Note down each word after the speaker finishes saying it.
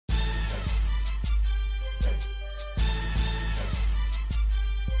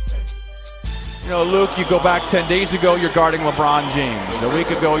You know, Luke, you go back 10 days ago, you're guarding LeBron James. A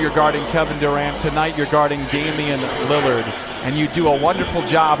week ago, you're guarding Kevin Durant. Tonight, you're guarding Damian Lillard. And you do a wonderful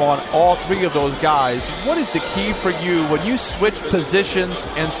job on all three of those guys. What is the key for you when you switch positions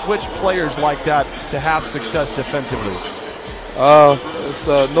and switch players like that to have success defensively? It's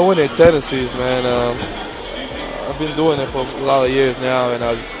knowing their tendencies, man. I've been doing it for a lot of years now, and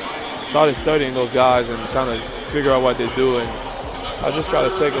I've started studying those guys and kind of figure out what they do. And I just try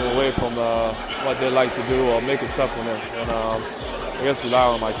to take them away from what they like to do or make it tough on them. And I guess rely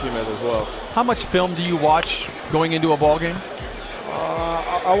on my teammates as well. How much film do you watch going into a ball game?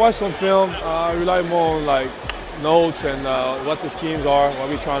 I watch some film. I rely more on like notes and what the schemes are, what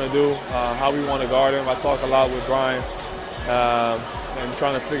we're trying to do, how we want to guard them. I talk a lot with Brian and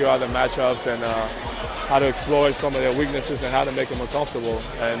trying to figure out the matchups and how to exploit some of their weaknesses and how to make them uncomfortable.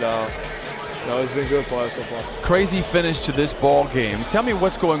 And it's been good for us so far. Crazy finish to this ball game. Tell me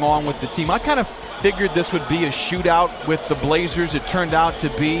what's going on with the team. I kind of figured this would be a shootout with the Blazers. It turned out to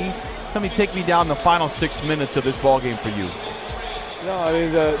be. Take me down the final 6 minutes of this ball game for you. No, I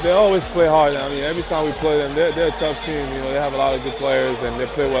mean, they always play hard. I mean, every time we play them, they're a tough team. You know, they have a lot of good players and they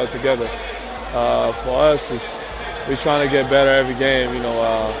play well together. For us, we're trying to get better every game. You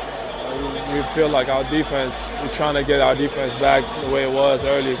know, we feel like our defense, we're trying to get our defense back the way it was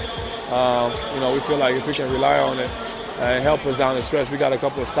early. We feel like if we can rely on it and help us down the stretch, we got a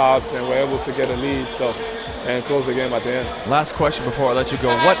couple of stops and we're able to get a lead and close the game at the end. Last question before I let you go.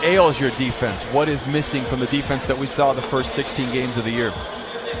 What ails your defense? What is missing from the defense that we saw the first 16 games of the year?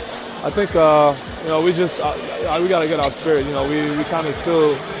 I think, we got to get our spirit. You know, we kind of still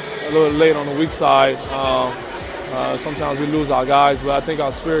a little late on the weak side. Sometimes we lose our guys, but I think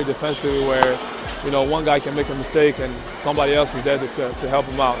our spirit defensively where, one guy can make a mistake and somebody else is there to help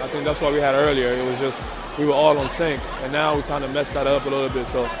him out. I think that's what we had earlier. It was just we were all on sync, and now we kind of messed that up a little bit.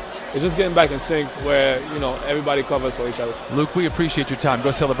 So it's just getting back in sync where, everybody covers for each other. Luke, we appreciate your time.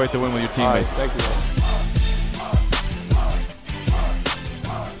 Go celebrate the win with your teammates. All right, thank you.